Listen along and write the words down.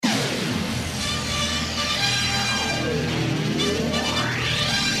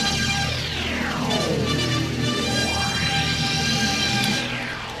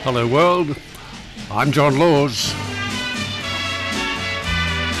Hello World. I'm John Laws.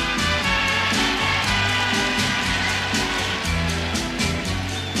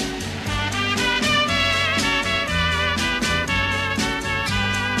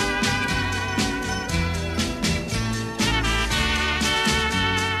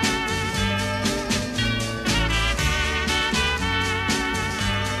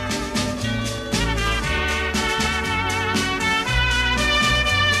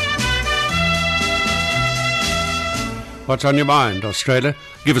 What's on your mind, Australia?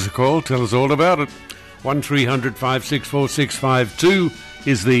 Give us a call, tell us all about it. 1300 564 652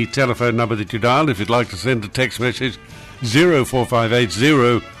 is the telephone number that you dial. If you'd like to send a text message,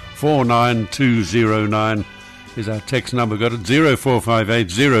 04580 49209 is our text number. Got it?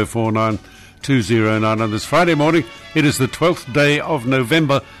 04580 49209 on this Friday morning. It is the 12th day of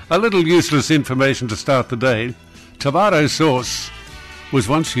November. A little useless information to start the day. Tomato sauce was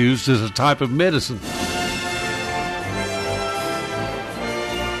once used as a type of medicine.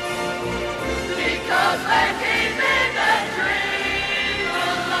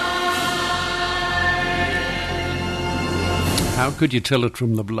 How could you tell it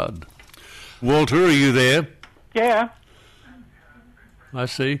from the blood? Walter, are you there? Yeah. I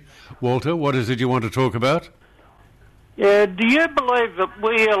see. Walter, what is it you want to talk about? Yeah, do you believe that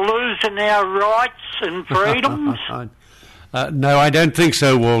we are losing our rights and freedoms? No, I don't think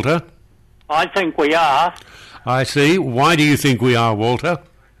so, Walter. I think we are. I see. Why do you think we are, Walter?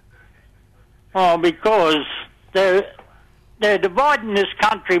 Oh, because they're dividing this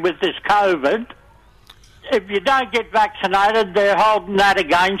country with this COVID. If you don't get vaccinated, they're holding that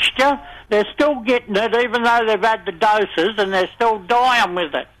against you. They're still getting it, even though they've had the doses, and they're still dying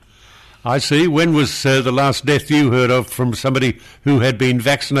with it. I see. When was the last death you heard of from somebody who had been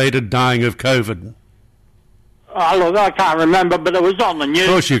vaccinated dying of COVID? Oh, look, I can't remember, but it was on the news. Of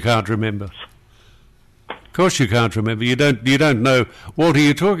course you can't remember. Of course you can't remember. You don't know. Walter,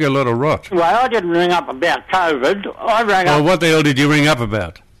 you're talking a lot of rot. Well, I didn't ring up about COVID. I rang up... Well, what the hell did you ring up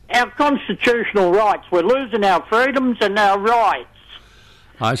about? Our constitutional rights. We're losing our freedoms and our rights.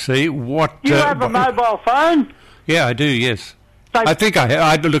 I see. What? Do you have a mobile phone? Yeah, I do, yes. So I think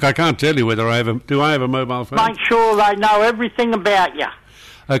look, I can't tell you whether I have a... Do I have a mobile phone? Make sure they know everything about you.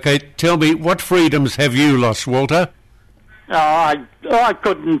 Okay, tell me, what freedoms have you lost, Walter? Oh, I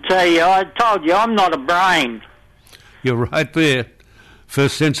couldn't tell you. I told you, I'm not a brain. You're right there.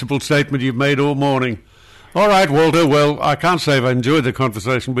 First sensible statement you've made all morning. All right, Walter, well, I can't say I've enjoyed the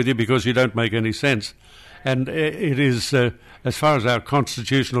conversation with you because you don't make any sense. And it is, as far as our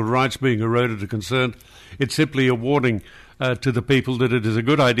constitutional rights being eroded are concerned, it's simply a warning to the people that it is a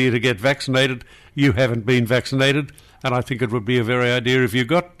good idea to get vaccinated. You haven't been vaccinated, and I think it would be a very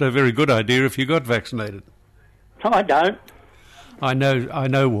good idea if you got vaccinated. I don't. I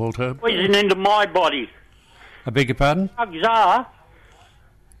know, Walter. Poison into my body. I beg your pardon? Drugs are.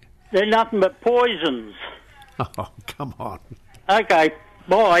 They're nothing but poisons. Oh, come on. Okay,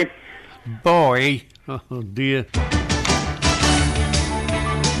 bye. Bye. Oh, dear.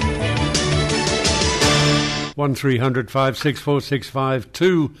 1300 564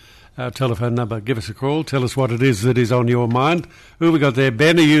 652, our telephone number. Give us a call. Tell us what it is that is on your mind. Who we got there?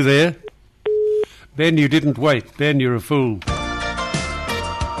 Ben, are you there? Ben, you didn't wait. Ben, you're a fool.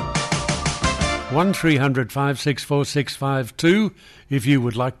 1300 564 652 if you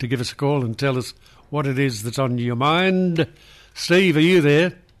would like to give us a call and tell us what it is that's on your mind. Steve, are you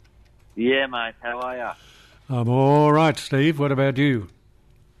there? Yeah, mate. How are you? I'm all right, Steve. What about you?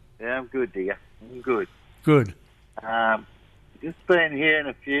 Yeah, I'm good, dear. I'm good. Good. Just been hearing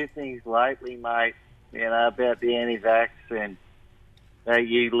a few things lately, mate, about the anti-vax and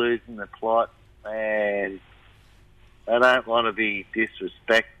you losing the plot. And I don't want to be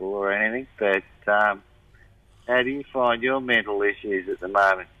disrespectful or anything, but how do you find your mental issues at the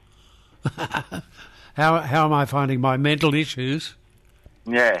moment? How am I finding my mental issues?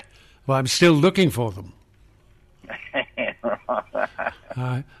 Yeah. Well, I'm still looking for them.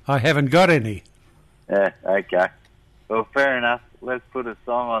 I haven't got any. Yeah, okay. Well, fair enough. Let's put a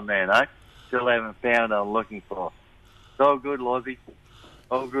song on there, no? Still haven't found what I'm looking for. It's all good, Lawzy.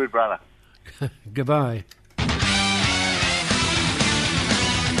 All good, brother. Goodbye.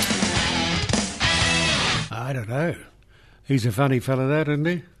 I don't know. He's a funny fella, that, isn't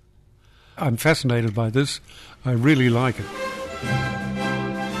he? I'm fascinated by this. I really like it.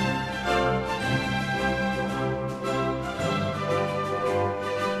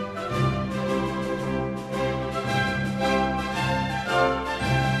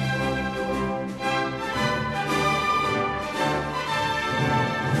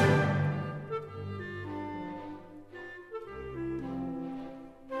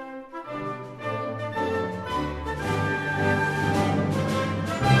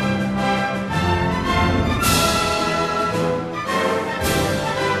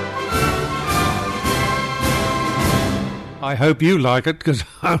 I hope you like it, because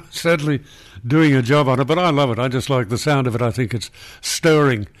I'm certainly doing a job on it, but I love it. I just like the sound of it. I think it's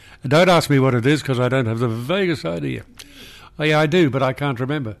stirring. And don't ask me what it is, because I don't have the vaguest idea. Oh, yeah, I do, but I can't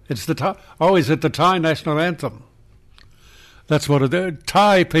remember. It's the Thai. Oh, is it the Thai national anthem? That's what it is.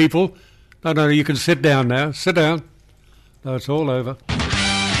 Thai people. No, you can sit down now. Sit down. No, it's all over.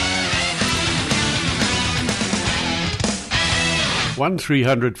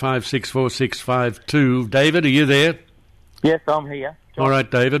 1300 564 652. David, are you there? Yes, I'm here. John, all right,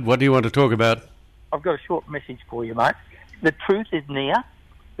 David, what do you want to talk about? I've got a short message for you, mate. The truth is near.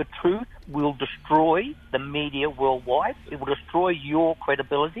 The truth will destroy the media worldwide. It will destroy your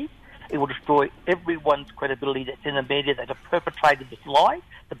credibility. It will destroy everyone's credibility that's in the media that have perpetrated this lie.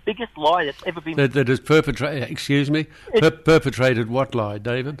 The biggest lie that's ever been... That is perpetrated... Excuse me? Perpetrated what lie,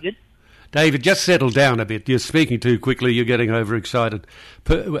 David? David, just settle down a bit. You're speaking too quickly. You're getting overexcited.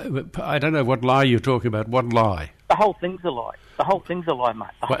 I don't know what lie you're talking about. What lie? The whole thing's a lie. The whole thing's a lie, mate.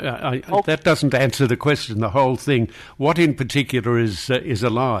 That doesn't answer the question, the whole thing. What in particular is a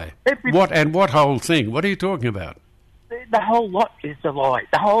lie? What whole thing? What are you talking about? The whole lot is a lie.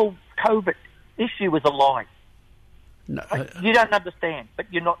 The whole COVID issue is a lie. No, you don't understand, but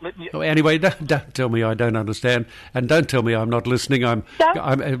you're not... Anyway, don't tell me I don't understand, and don't tell me I'm not listening.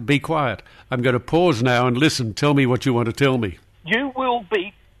 Be quiet. I'm going to pause now and listen. Tell me what you want to tell me. You will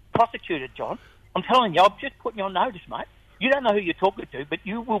be prosecuted, John. I'm telling you, I've just put you on notice, mate. You don't know who you're talking to, but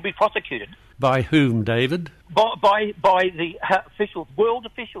you will be prosecuted. By whom, David? By the officials, world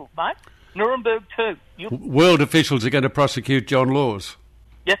officials, mate. Nuremberg too. World officials are going to prosecute John Laws.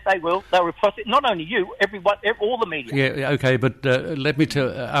 Yes, they will. They will prosecute not only you, everyone, all the media. Yeah, okay, but let me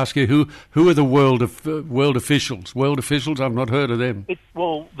ask you, who are the world officials? World officials? I've not heard of them.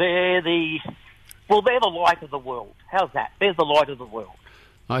 They're the light of the world. How's that? They're the light of the world.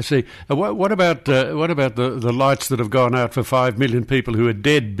 I see. What about the lights that have gone out for 5 million people who are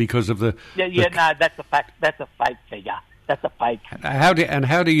dead because of the? No, that's a fact. That's a fake figure. That's a fake. How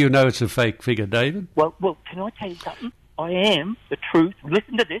do you know it's a fake figure, David? Well, can I tell you something? I am the truth.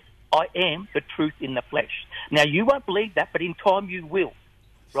 Listen to this. I am the truth in the flesh. Now, you won't believe that, but in time you will.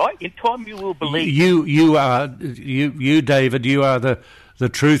 Right? In time you will believe. You, David, you are the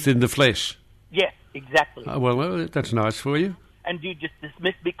truth in the flesh. Yes, exactly. Well, that's nice for you. And you just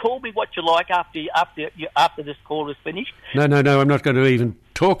dismiss me. Call me what you like after this call is finished. No, I'm not going to even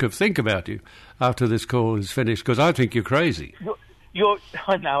think about you after this call is finished, because I think you're crazy.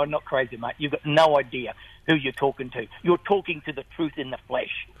 I know, I'm not crazy, mate. You've got no idea who you're talking to. You're talking to the truth in the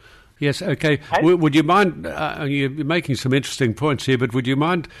flesh. Yes, okay. Would you mind, you're making some interesting points here, but would you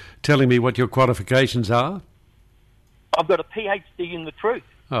mind telling me what your qualifications are? I've got a PhD in the truth.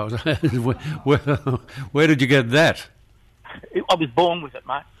 Oh, where did you get that? I was born with it,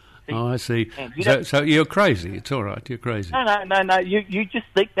 mate. Oh, I see. So you're crazy. It's all right. You're crazy. No. You just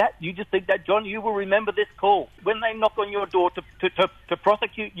think that. You just think that, John. You will remember this call when they knock on your door to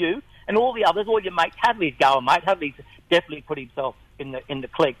prosecute you and all the others. All your mates. Hadley's going, mate. Hadley's definitely put himself in the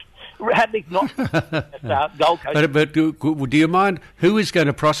clique. Hadley's not Gold Coast. But do you mind who is going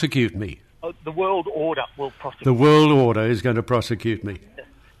to prosecute me? The world order will prosecute. The world order is going to prosecute me.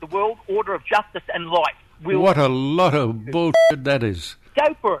 The world order of justice and light. What a lot of bullshit that is.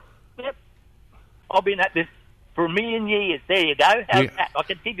 Go for it. Yep. I've been at this for 1,000,000 years. There you go. How's that? I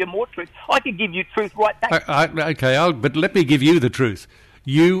can give you more truth. I can give you truth right back. Okay, but let me give you the truth.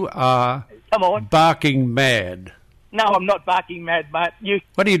 You are barking mad. No, I'm not barking mad, mate.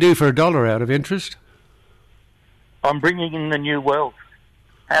 What do you do for $1 out of interest? I'm bringing in the new world.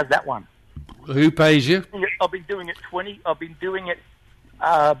 How's that one? Who pays you? I've been doing it 20. I've been doing it.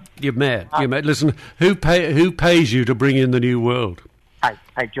 You're mad. You're mad. Listen, who pays you to bring in the new world?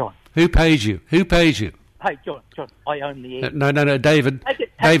 Hey, John. Who pays you? Who pays you? Hey, John, I own the air. No, David.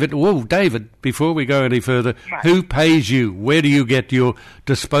 David, before we go any further, mate, who pays you? Where do you get your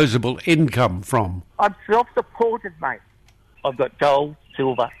disposable income from? I'm self-supported, mate. I've got gold,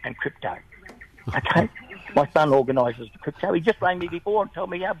 silver and crypto. Okay? My son organises the crypto. He just rang me before and told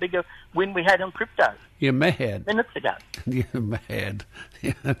me how big a win we had on crypto. You're mad. Minutes ago. You're mad.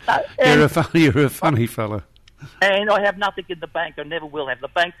 You're a funny fella. And I have nothing in the bank. I never will have. The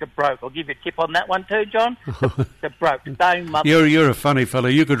banks are broke. I'll give you a tip on that one too, John. They're broke. You're a funny fella.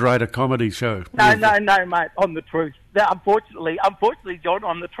 You could write a comedy show. No, mate. I'm the truth. Unfortunately, John,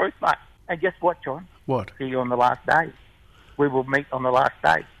 I'm the truth, mate. And guess what, John? What? See you on the last day. We will meet on the last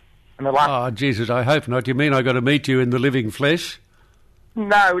day. Oh, Jesus, I hope not. You mean I got to meet you in the living flesh?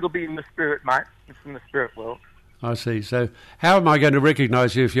 No, it'll be in the spirit, mate. It's in the spirit world. I see. So how am I going to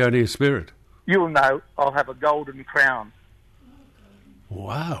recognise you if you're only a spirit? You'll know. I'll have a golden crown.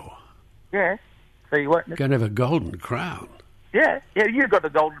 Wow. Yes. So you won't. Going to have a golden crown. Yeah, you've got a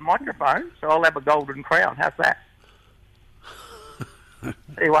golden microphone, so I'll have a golden crown. How's that?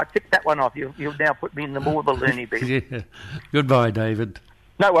 Anyway, tick that one off. You've now put me in the more the loony bin. Yeah. Goodbye, David.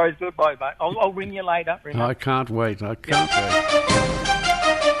 No worries. Goodbye, mate. I'll ring you later. Remember? I can't wait. I can't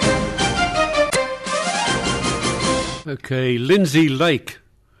wait. Okay, Lindsay Lake.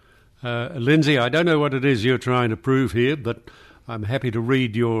 Lindsay, I don't know what it is you're trying to prove here, but I'm happy to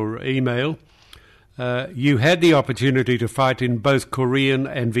read your email. You had the opportunity to fight in both Korean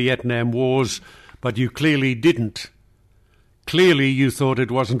and Vietnam wars, but you clearly didn't. Clearly you thought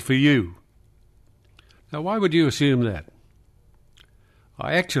it wasn't for you. Now, why would you assume that?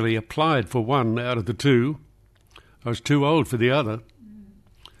 I actually applied for one out of the two. I was too old for the other.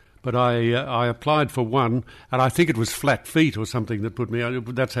 But I applied for one, and I think it was flat feet or something that put me out.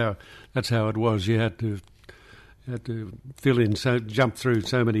 That's how it was. You had to fill in, jump through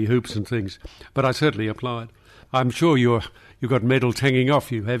so many hoops and things. But I certainly applied. I'm sure you've got medals hanging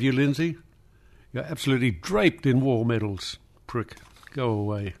off you, have you, Lindsay? You're absolutely draped in war medals, prick. Go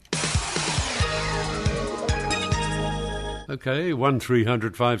away. Okay,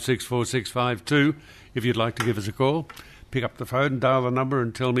 1300 564 652. If you'd like to give us a call, pick up the phone, dial the number,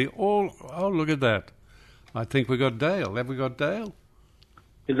 and tell me all. Oh, look at that! I think we got Dale. Have we got Dale?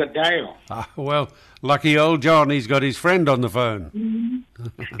 You got Dale. Ah, well, lucky old John. He's got his friend on the phone.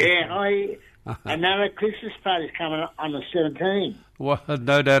 Yeah, another Christmas party's coming on the 17th. Well,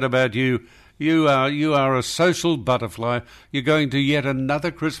 no doubt about you. You are a social butterfly. You're going to yet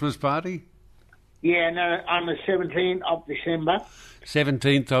another Christmas party? Yeah, no, on the 17th of December.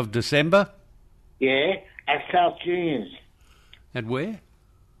 17th of December? Yeah, at South Juniors. At where?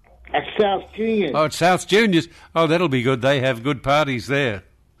 At South Juniors. Oh, at South Juniors. Oh, that'll be good. They have good parties there.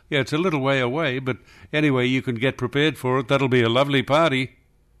 Yeah, it's a little way away, but anyway, you can get prepared for it. That'll be a lovely party.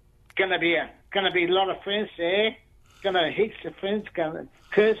 Gonna be a lot of friends there. Gonna heaps of friends going.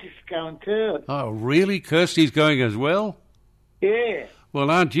 Kirsty's going too. Oh, really? Kirsty's going as well? Yeah.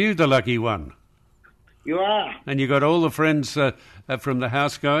 Well, aren't you the lucky one? You are. And you got all the friends from the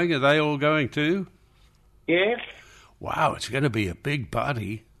house going? Are they all going too? Yes. Wow, it's going to be a big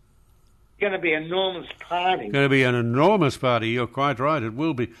party. Going to be an enormous party. Going to be an enormous party. You're quite right. It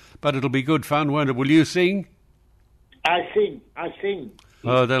will be. But it'll be good fun, won't it? Will you sing? I sing.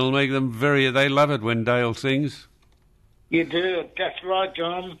 Oh, that'll make them they love it when Dale sings. You do. That's right,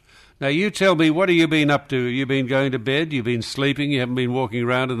 John. Now, you tell me, what have you been up to? You been going to bed? You been sleeping? You haven't been walking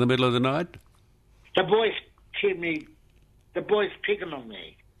around in the middle of the night? The boys kid me. The boys picking on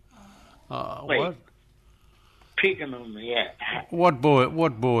me. What? Picking on me, yeah. What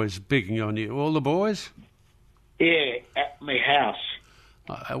boys picking on you? All the boys? Yeah, at my house.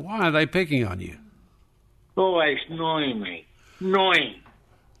 Why are they picking on you? Always annoying me. Annoying.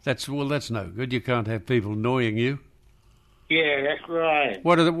 That's no good. You can't have people annoying you. Yeah, that's right.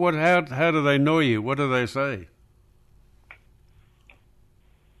 How do they annoy you? What do they say?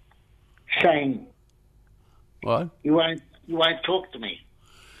 Saying, what? You won't talk to me.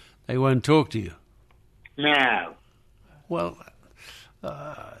 They won't talk to you. No. Well,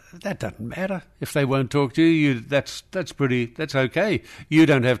 that doesn't matter. If they won't talk to you, that's okay. You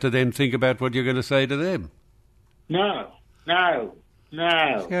don't have to then think about what you're going to say to them. No.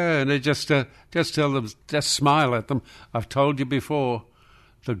 Yeah, and they just tell them, just smile at them. I've told you before,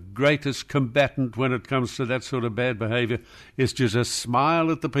 the greatest combatant when it comes to that sort of bad behaviour is to just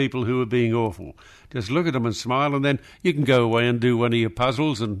smile at the people who are being awful. Just look at them and smile, and then you can go away and do one of your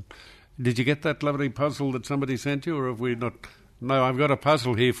puzzles. And did you get that lovely puzzle that somebody sent you, or have we not? No, I've got a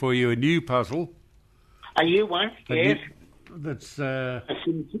puzzle here for you, a new puzzle. Are you one? Yes. That's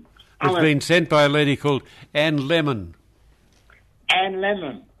been sent by a lady called Anne Lemon. Anne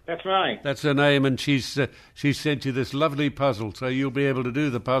Lemon, that's right. That's her name, and she's sent you this lovely puzzle, so you'll be able to do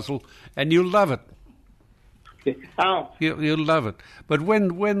the puzzle, and you'll love it. Oh. You'll love it. But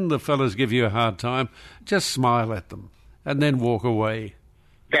when the fellas give you a hard time, just smile at them, and then walk away.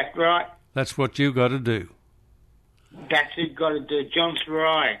 That's right. That's what you got to do. That's what you got to do. John's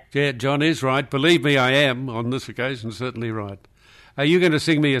right. Yeah, John is right. Believe me, I am, on this occasion, certainly right. Are you going to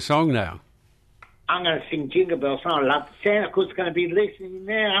sing me a song now? I'm going to sing Jingle Bells. I love Santa Claus going to be listening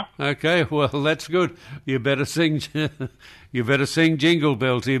now. Okay, well, that's good. You better sing. You better sing Jingle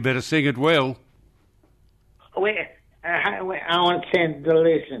Bells. You better sing it well. I want Santa to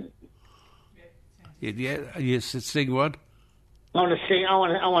listen. Yeah, yes. Sing what? I want to sing. I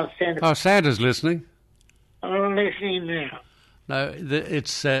want Santa. Oh, Santa's listening. I'm listening now. No,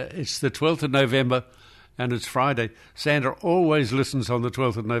 it's the 12th of November, and it's Friday. Santa always listens on the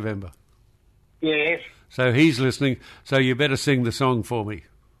 12th of November. Yes. So he's listening, so you better sing the song for me.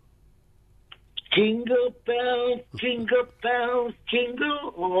 Jingle bells,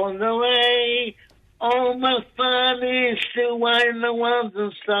 jingle all the way. All my fun is to wind the ones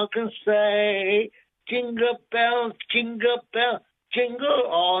and so can say. Jingle bells, jingle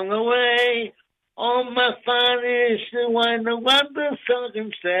all the way. All my fun is to wind the ones and so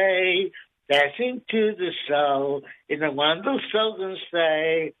can say. Dashing to the soul in a wonderful soul can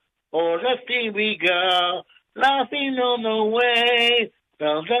say. All the thing we go, laughing on the way.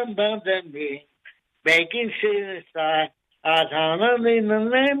 Bum dum bum dum ding. Making silly side. I can't in the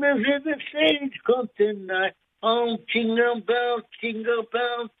name of the stage come tonight. Oh, jingle bells,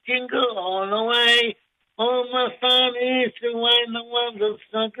 jingle all the way. All my fun is to wind the wonders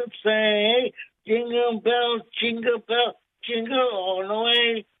song can say. Jingle bells, jingle all the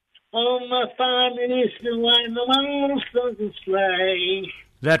way. All my fun is to wind the wonders song can say.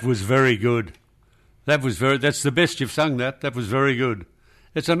 That was very good. That's the best you've sung that. That was very good.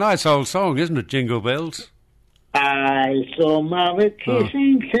 It's a nice old song, isn't it, Jingle Bells? I saw Mama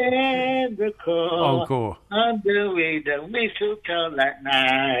kissing Santa Claus under the mistletoe that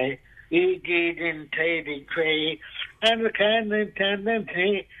night. He didn't take the tree and the candle turned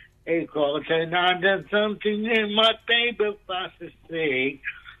tea. It caused another something in my paper fast to see.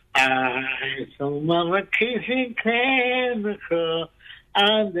 I saw Mama kissing Santa Claus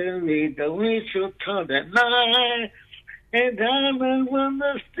under the mistletoe that night. And I was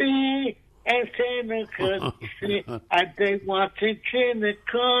the sea. And Santa Claus, I did watching Santa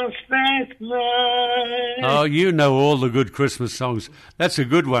Claus last night. Oh, you know all the good Christmas songs. That's a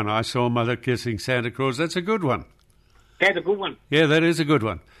good one. I saw Mother kissing Santa Claus. That's a good one. That's a good one. Yeah, that is a good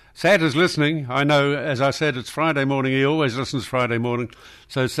one. Santa's listening. I know, as I said, it's Friday morning. He always listens Friday morning.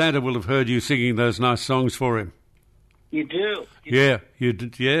 So Santa will have heard you singing those nice songs for him. You do? Yeah,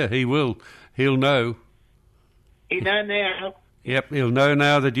 he will. He'll know. He know now. Yep, he'll know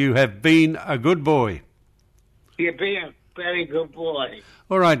now that you have been a good boy. You've been a very good boy.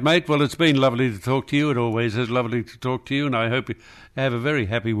 All right, mate. Well, it's been lovely to talk to you. It always is lovely to talk to you, and I hope you have a very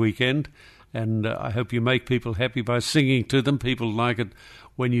happy weekend. And I hope you make people happy by singing to them. People like it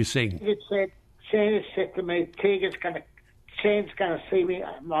when you sing. Santa said to me, Santa's going to see me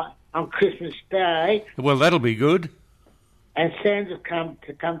on Christmas Day. Well, that'll be good. And Santa's come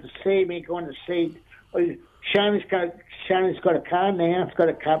to see me, going to see... Shani's got a car now. It's got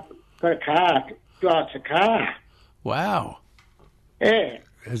a car. Drives a car. Wow. Yeah.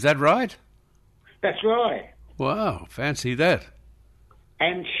 Is that right? That's right. Wow. Fancy that.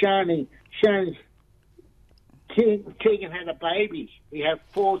 And Shani's Tegan had a baby. He's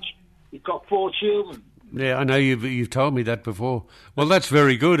got 4 children. Yeah, I know you've told me that before. Well, that's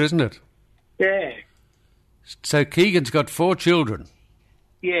very good, isn't it? Yeah. So Keegan's got 4 children.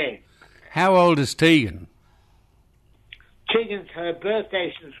 Yeah. How old is Tegan? Tegan's, her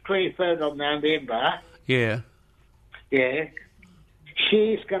birthday is 23rd of November. Yeah. Yeah.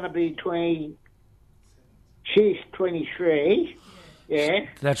 She's going to be She's 23. Yeah.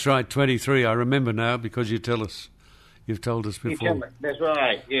 That's right, 23. I remember now because you've told us before. That's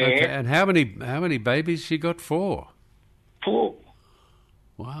right. Yeah. Okay. And how many babies she got? 4. 4.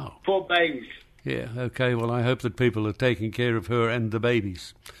 Wow. 4 babies. Yeah. Okay. Well, I hope that people are taking care of her and the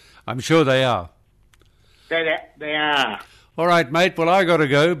babies. I'm sure they are. They are. All right, mate. Well, I got to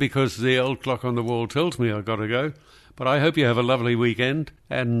go because the old clock on the wall tells me I got to go. But I hope you have a lovely weekend,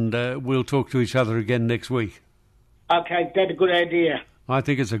 and we'll talk to each other again next week. Okay, that's a good idea. I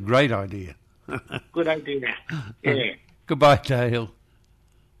think it's a great idea. Good idea. Yeah. Goodbye, Dale.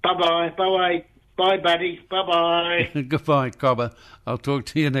 Bye-bye. Bye-bye. Bye, buddy. Bye-bye. Goodbye, Cobber. I'll talk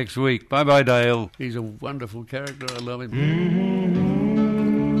to you next week. Bye-bye, Dale. He's a wonderful character. I love him.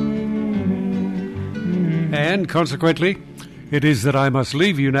 And consequently, it is that I must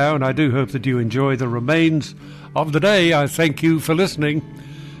leave you now, and I do hope that you enjoy the remains of the day. I thank you for listening,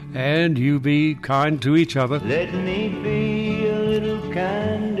 and you be kind to each other. Let me be a little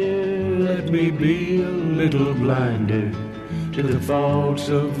kinder. Let me be a little blinder to the faults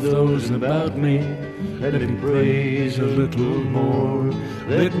of those about me. Let me praise a little more.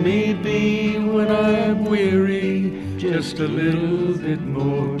 Let me be, when I'm weary, just a little bit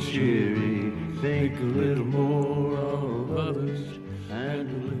more cheery. Think a little more of others and